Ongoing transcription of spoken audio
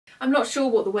I'm not sure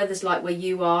what the weather's like where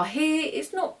you are. Here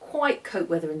it's not quite coat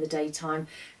weather in the daytime,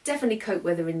 definitely coat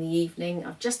weather in the evening.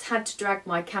 I've just had to drag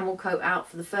my camel coat out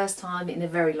for the first time in a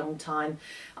very long time.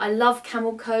 I love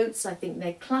camel coats. I think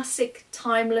they're classic,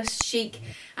 timeless, chic,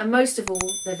 and most of all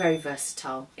they're very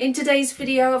versatile. In today's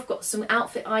video I've got some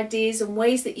outfit ideas and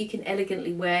ways that you can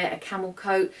elegantly wear a camel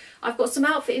coat. I've got some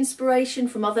outfit inspiration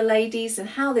from other ladies and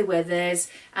how they wear theirs,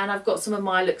 and I've got some of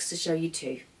my looks to show you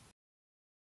too.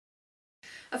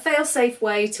 A fail-safe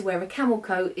way to wear a camel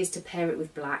coat is to pair it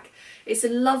with black. It's a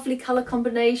lovely colour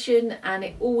combination and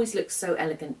it always looks so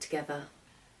elegant together.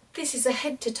 This is a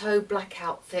head-to-toe black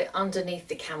outfit underneath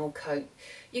the camel coat.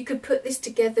 You could put this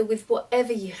together with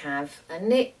whatever you have, a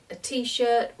knit, a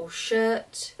t-shirt or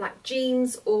shirt, black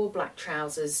jeans or black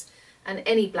trousers, and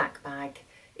any black bag.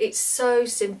 It's so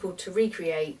simple to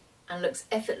recreate and looks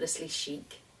effortlessly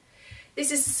chic. This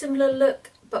is a similar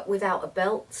look but without a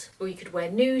belt, or you could wear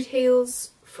nude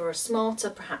heels for a smarter,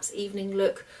 perhaps evening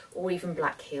look, or even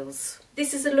black heels.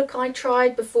 This is a look I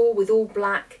tried before with all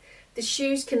black. The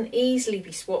shoes can easily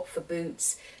be swapped for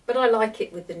boots, but I like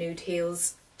it with the nude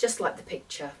heels, just like the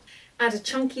picture. Add a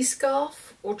chunky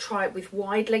scarf, or try it with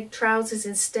wide leg trousers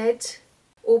instead.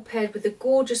 All paired with a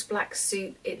gorgeous black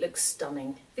suit, it looks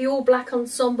stunning. The all black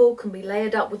ensemble can be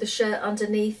layered up with a shirt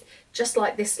underneath, just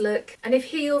like this look, and if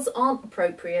heels aren't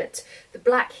appropriate, the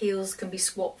black heels can be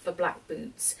swapped for black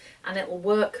boots and it will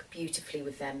work beautifully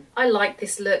with them. I like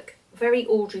this look, very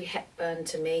Audrey Hepburn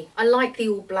to me. I like the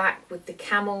all black with the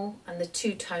camel and the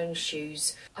two-tone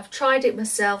shoes. I've tried it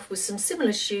myself with some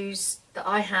similar shoes that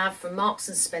I have from Marks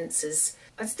and Spencer's.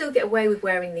 I'd still get away with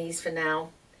wearing these for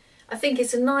now. I think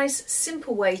it's a nice,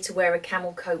 simple way to wear a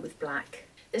camel coat with black.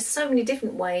 There's so many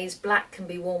different ways black can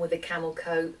be worn with a camel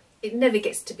coat. It never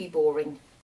gets to be boring.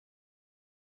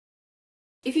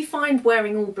 If you find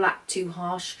wearing all black too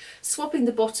harsh, swapping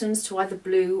the bottoms to either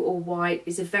blue or white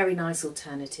is a very nice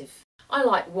alternative. I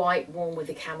like white worn with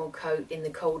a camel coat in the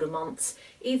colder months,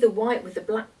 either white with a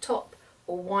black top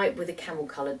or white with a camel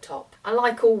coloured top. I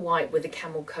like all white with a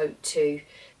camel coat too.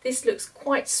 This looks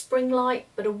quite spring-like,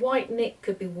 but a white knit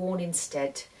could be worn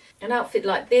instead. An outfit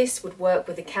like this would work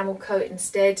with a camel coat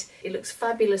instead. It looks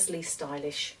fabulously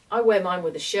stylish. I wear mine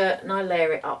with a shirt and I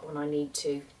layer it up when I need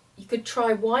to. You could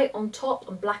try white on top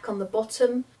and black on the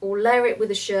bottom, or layer it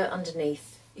with a shirt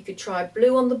underneath. You could try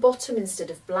blue on the bottom instead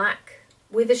of black,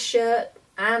 with a shirt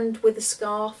and with a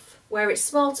scarf. Wear it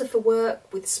smarter for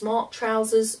work with smart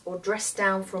trousers, or dress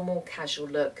down for a more casual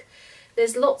look.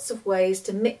 There's lots of ways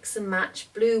to mix and match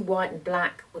blue, white and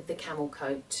black with the camel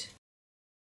coat.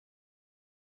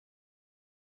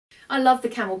 I love the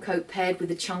camel coat paired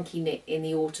with a chunky knit in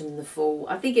the autumn and the fall.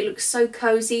 I think it looks so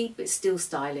cosy but still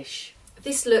stylish.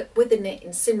 This look with the knit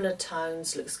in similar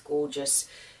tones looks gorgeous.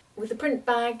 With the print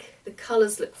bag, the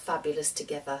colours look fabulous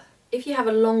together. If you have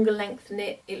a longer length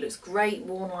knit, it looks great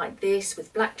worn like this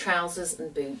with black trousers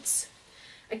and boots.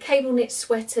 A cable knit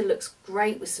sweater looks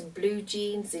great with some blue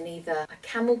jeans in either a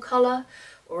camel colour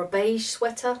or a beige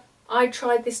sweater. I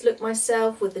tried this look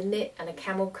myself with a knit and a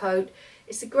camel coat.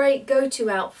 It's a great go-to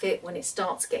outfit when it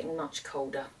starts getting much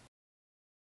colder.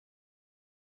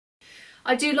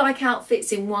 I do like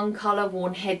outfits in one colour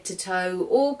worn head to toe,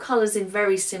 all colours in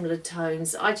very similar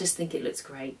tones. I just think it looks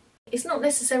great. It's not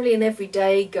necessarily an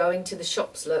everyday going to the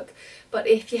shops look, but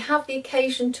if you have the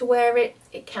occasion to wear it,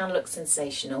 it can look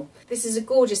sensational. This is a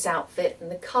gorgeous outfit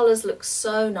and the colours look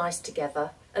so nice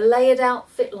together. A layered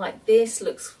outfit like this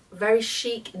looks very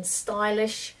chic and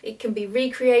stylish. It can be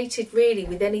recreated really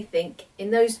with anything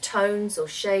in those tones or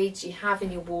shades you have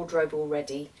in your wardrobe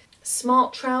already.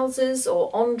 Smart trousers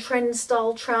or on-trend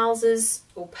style trousers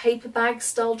or paper bag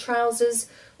style trousers,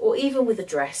 or even with a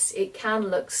dress, it can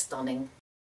look stunning.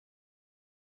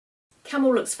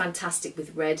 Camel looks fantastic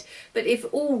with red, but if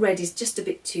all red is just a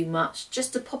bit too much,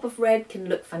 just a pop of red can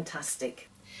look fantastic.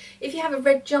 If you have a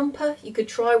red jumper, you could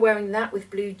try wearing that with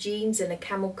blue jeans and a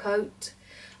camel coat.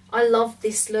 I love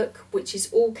this look, which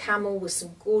is all camel with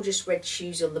some gorgeous red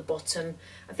shoes on the bottom.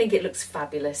 I think it looks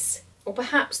fabulous. Or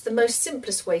perhaps the most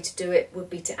simplest way to do it would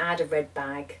be to add a red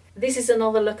bag. This is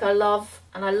another look I love,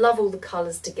 and I love all the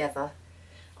colours together.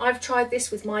 I've tried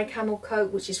this with my camel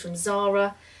coat, which is from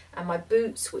Zara, and my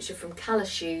boots, which are from Cala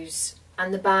Shoes,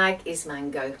 and the bag is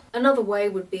mango. Another way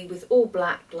would be with all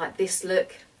black like this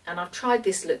look, and I've tried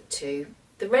this look too.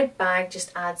 The red bag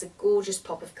just adds a gorgeous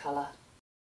pop of colour.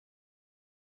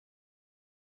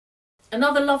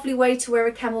 Another lovely way to wear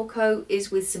a camel coat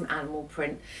is with some animal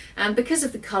print, and because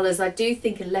of the colours I do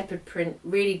think a leopard print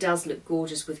really does look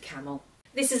gorgeous with camel.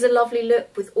 This is a lovely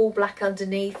look with all black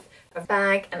underneath, a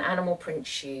bag and animal print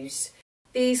shoes.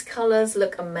 These colours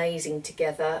look amazing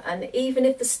together, and even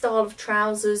if the style of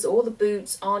trousers or the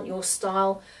boots aren't your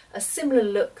style, a similar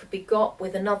look could be got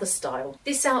with another style.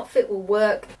 This outfit will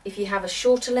work if you have a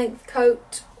shorter length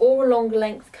coat or a longer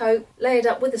length coat layered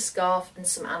up with a scarf and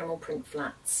some animal print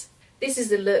flats. This is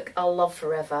a look I'll love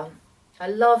forever. I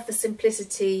love the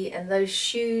simplicity, and those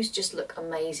shoes just look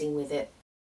amazing with it.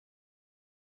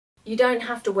 You don't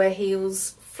have to wear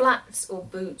heels, flats or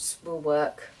boots will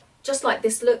work. Just like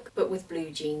this look, but with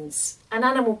blue jeans. An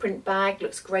animal print bag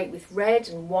looks great with red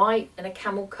and white and a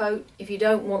camel coat if you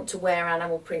don't want to wear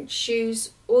animal print shoes,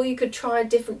 or you could try a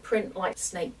different print like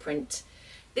snake print.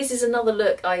 This is another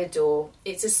look I adore.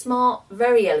 It's a smart,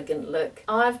 very elegant look.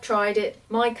 I've tried it.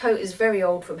 My coat is very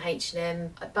old from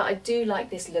H&M, but I do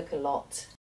like this look a lot.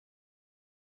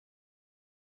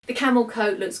 The camel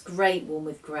coat looks great worn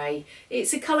with grey.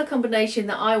 It's a colour combination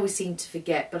that I always seem to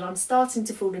forget, but I'm starting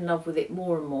to fall in love with it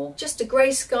more and more. Just a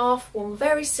grey scarf worn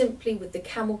very simply with the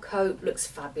camel coat looks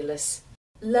fabulous.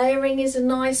 Layering is a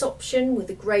nice option with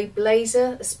a grey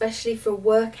blazer, especially for a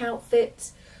work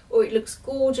outfit, or it looks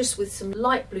gorgeous with some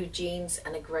light blue jeans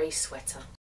and a grey sweater.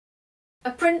 A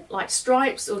print like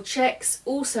stripes or checks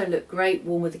also look great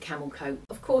worn with a camel coat.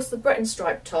 Of course, the Breton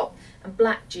stripe top and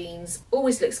black jeans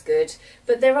always looks good,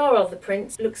 but there are other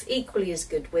prints looks equally as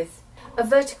good with. A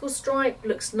vertical stripe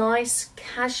looks nice,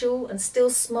 casual and still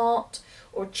smart,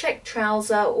 or a check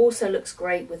trouser also looks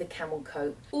great with a camel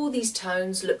coat. All these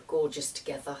tones look gorgeous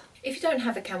together. If you don't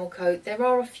have a camel coat, there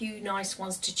are a few nice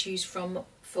ones to choose from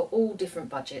for all different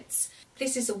budgets.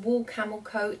 This is a wool camel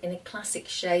coat in a classic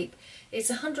shape.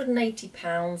 It's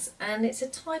 £180 and it's a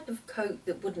type of coat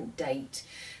that wouldn't date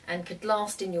and could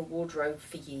last in your wardrobe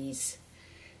for years.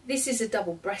 This is a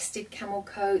double-breasted camel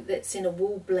coat that's in a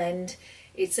wool blend.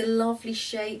 It's a lovely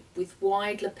shape with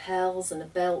wide lapels and a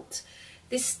belt.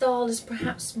 This style is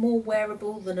perhaps more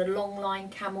wearable than a long line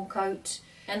camel coat,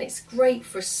 and it's great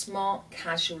for a smart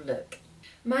casual look.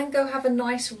 Mango have a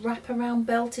nice wraparound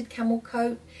belted camel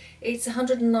coat. It's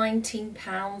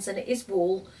 £119 and it is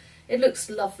wool. It looks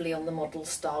lovely on the model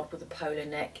styled with a polo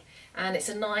neck, and it's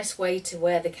a nice way to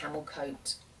wear the camel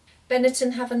coat.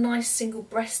 Benetton have a nice single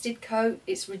breasted coat.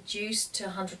 It's reduced to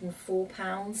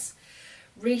 £104.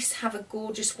 Reiss have a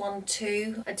gorgeous one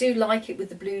too. I do like it with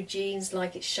the blue jeans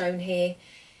like it's shown here.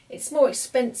 It's more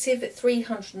expensive at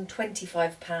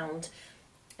 £325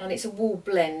 and it's a wool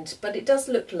blend, but it does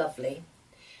look lovely.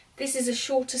 This is a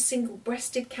shorter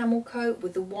single-breasted camel coat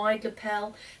with a wide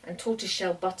lapel and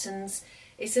tortoiseshell buttons.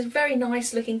 It's a very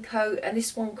nice looking coat, and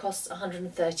this one costs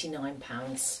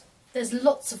 £139. There's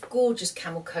lots of gorgeous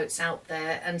camel coats out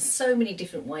there and so many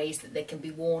different ways that they can be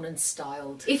worn and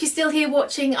styled. If you're still here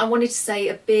watching, I wanted to say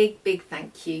a big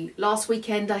thank you. Last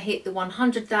weekend I hit the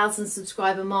 100,000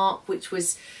 subscriber mark, which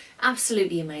was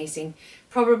absolutely amazing.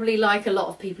 Probably like a lot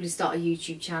of people who start a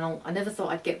YouTube channel, I never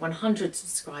thought I'd get 100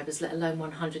 subscribers, let alone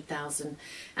 100,000.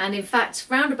 And in fact,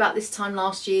 round about this time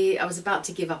last year, I was about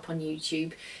to give up on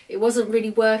YouTube. It wasn't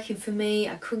really working for me.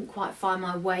 I couldn't quite find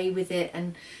my way with it,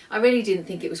 and I really didn't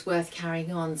think it was worth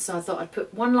carrying on. So I thought I'd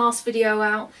put one last video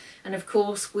out, and of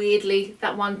course, weirdly,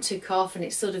 that one took off, and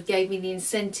it sort of gave me the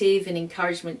incentive and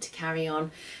encouragement to carry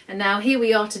on. And now here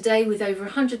we are today with over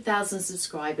 100,000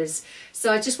 subscribers.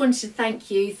 So I just wanted to thank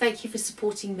you for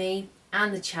supporting me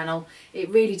and the channel. It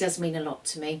really does mean a lot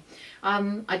to me.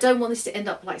 I don't want this to end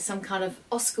up like some kind of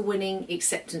Oscar-winning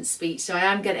acceptance speech, so I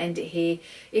am going to end it here.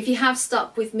 If you have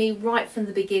stuck with me right from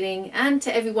the beginning, and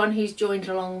to everyone who's joined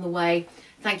along the way,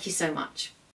 thank you so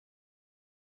much.